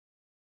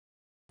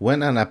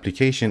When an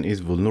application is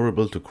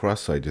vulnerable to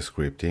cross-site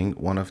scripting,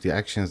 one of the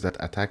actions that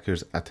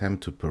attackers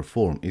attempt to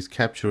perform is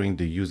capturing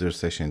the user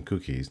session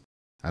cookies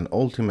and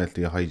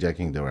ultimately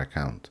hijacking their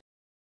account.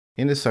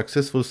 In a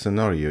successful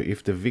scenario,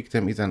 if the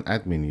victim is an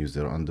admin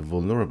user on the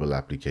vulnerable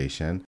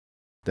application,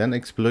 then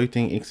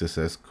exploiting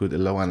XSS could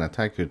allow an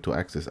attacker to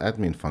access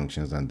admin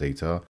functions and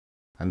data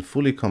and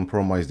fully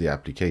compromise the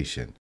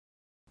application.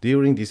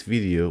 During this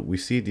video, we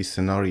see this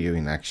scenario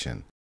in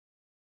action.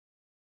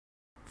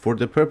 For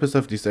the purpose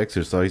of this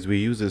exercise, we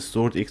use a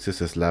stored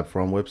XSS lab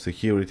from Web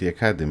Security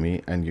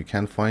Academy, and you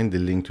can find the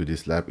link to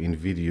this lab in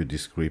video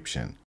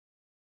description.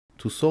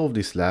 To solve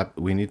this lab,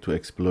 we need to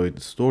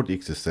exploit stored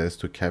XSS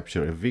to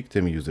capture a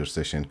victim user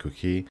session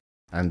cookie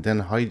and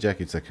then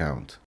hijack its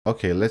account.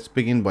 Okay, let's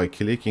begin by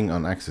clicking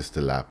on Access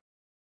the lab.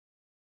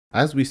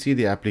 As we see,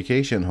 the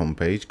application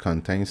homepage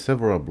contains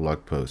several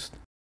blog posts.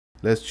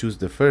 Let's choose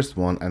the first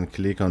one and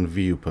click on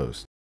View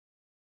Post.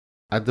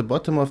 At the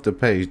bottom of the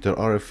page, there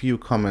are a few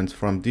comments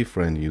from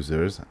different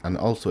users and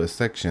also a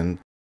section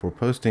for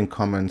posting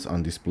comments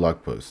on this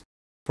blog post.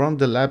 From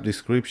the lab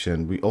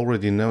description, we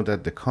already know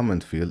that the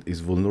comment field is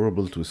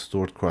vulnerable to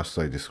stored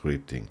cross-site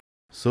scripting,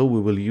 so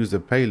we will use a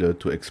payload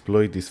to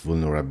exploit this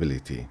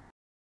vulnerability.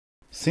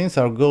 Since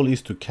our goal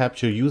is to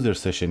capture user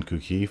session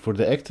cookie, for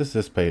the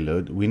XSS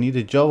payload, we need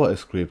a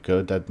JavaScript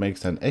code that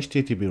makes an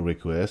HTTP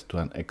request to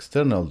an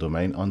external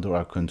domain under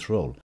our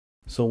control.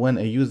 So when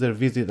a user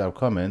visits our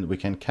comment, we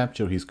can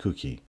capture his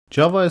cookie.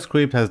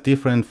 JavaScript has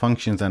different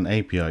functions and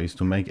APIs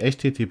to make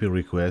HTTP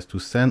requests to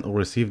send or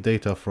receive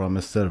data from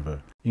a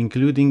server,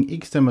 including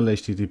XML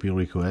HTTP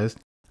request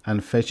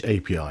and fetch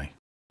API.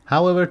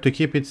 However, to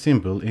keep it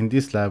simple, in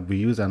this lab we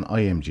use an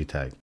img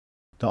tag.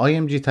 The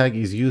img tag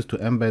is used to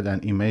embed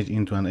an image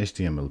into an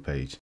HTML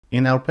page.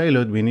 In our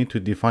payload, we need to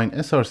define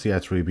src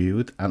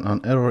attribute and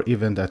an error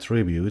event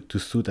attribute to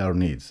suit our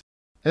needs.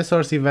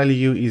 src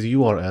value is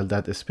URL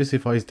that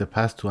specifies the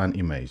path to an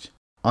image.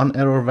 On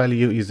error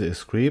value is a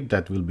script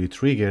that will be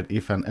triggered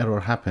if an error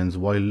happens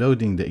while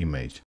loading the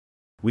image.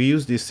 We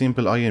use this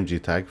simple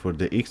img tag for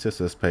the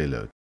XSS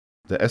payload.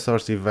 The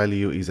src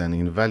value is an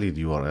invalid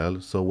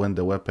URL, so when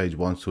the web page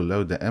wants to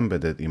load the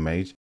embedded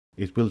image,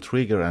 it will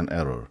trigger an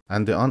error.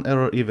 And the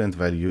onError event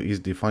value is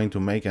defined to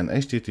make an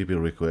HTTP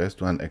request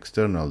to an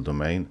external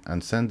domain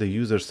and send the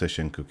user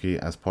session cookie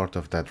as part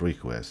of that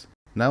request.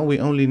 Now we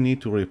only need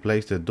to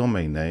replace the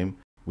domain name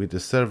with the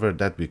server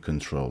that we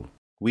control.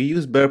 We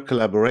use Burp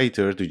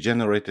Collaborator to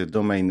generate a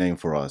domain name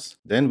for us.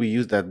 Then we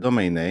use that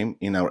domain name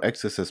in our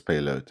XSS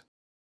payload.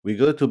 We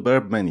go to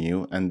Burp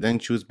menu and then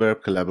choose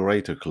Burp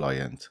Collaborator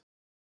Client.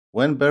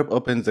 When Burp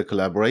opens the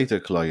Collaborator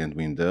Client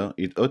window,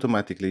 it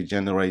automatically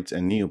generates a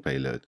new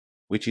payload,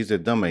 which is a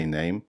domain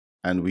name,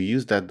 and we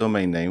use that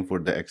domain name for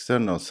the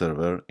external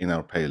server in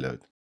our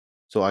payload.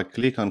 So I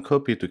click on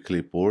Copy to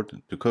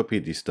Clipboard to copy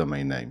this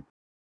domain name.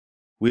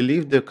 We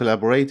leave the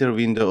Collaborator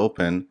window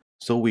open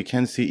so we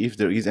can see if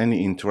there is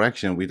any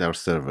interaction with our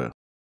server.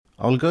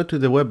 I'll go to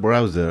the web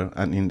browser,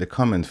 and in the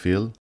comment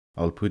field,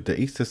 I'll put the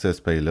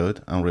XSS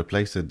payload and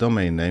replace the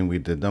domain name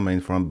with the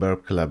domain from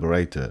Burp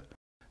Collaborator.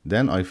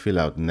 Then I fill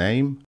out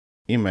name,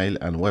 email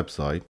and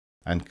website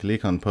and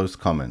click on Post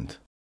Comment.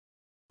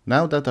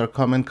 Now that our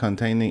comment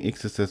containing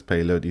XSS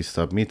payload is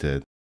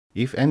submitted,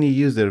 if any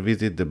user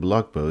visits the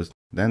blog post,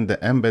 then the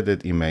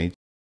embedded image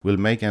will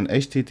make an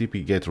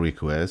HTTP GET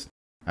request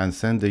and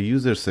send the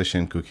user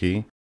session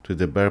cookie to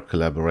the Burp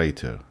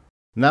Collaborator.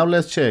 Now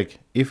let's check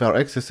if our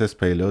XSS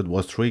payload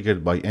was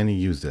triggered by any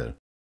user.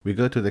 We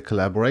go to the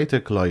Collaborator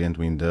Client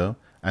window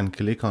and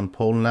click on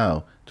Poll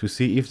Now to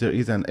see if there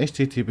is an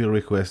HTTP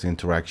request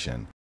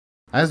interaction.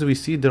 As we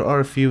see, there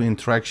are a few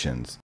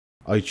interactions.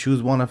 I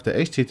choose one of the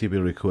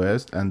HTTP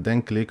requests and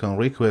then click on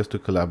Request to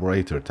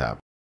Collaborator tab.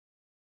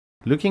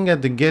 Looking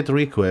at the GET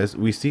request,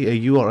 we see a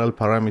URL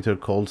parameter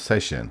called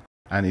session,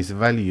 and its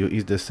value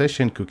is the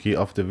session cookie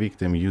of the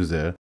victim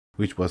user,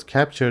 which was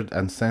captured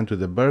and sent to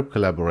the Burp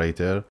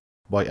Collaborator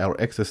by our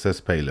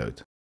XSS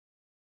payload.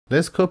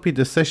 Let's copy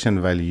the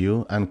session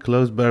value and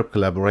close Burp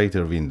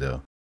Collaborator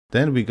window.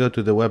 Then we go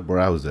to the web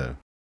browser.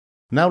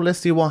 Now let's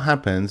see what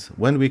happens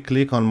when we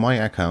click on My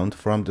Account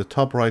from the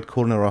top right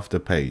corner of the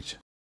page.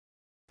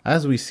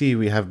 As we see,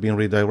 we have been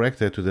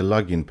redirected to the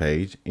login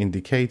page,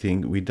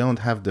 indicating we don't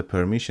have the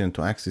permission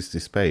to access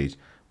this page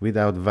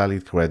without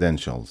valid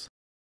credentials.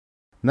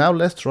 Now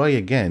let's try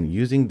again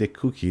using the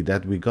cookie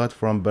that we got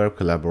from Burp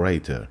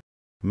Collaborator.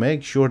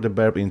 Make sure the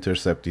Burp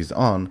intercept is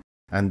on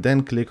and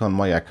then click on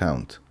My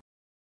Account.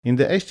 In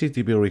the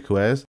HTTP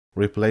request,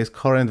 replace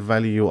current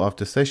value of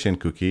the session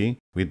cookie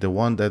with the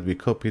one that we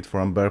copied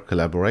from Burp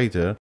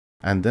Collaborator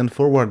and then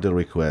forward the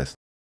request.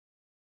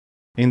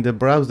 In the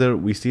browser,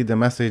 we see the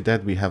message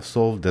that we have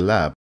solved the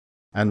lab,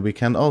 and we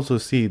can also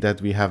see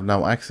that we have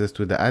now access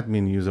to the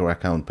admin user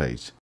account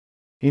page.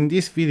 In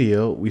this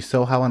video, we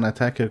saw how an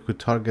attacker could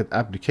target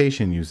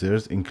application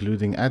users,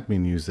 including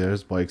admin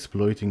users, by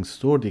exploiting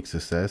stored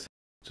XSS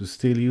to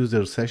steal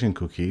user session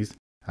cookies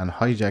and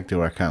hijack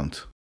their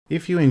account.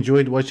 If you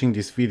enjoyed watching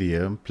this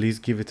video, please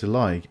give it a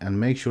like and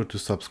make sure to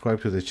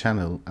subscribe to the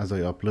channel as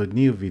I upload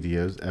new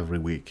videos every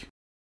week.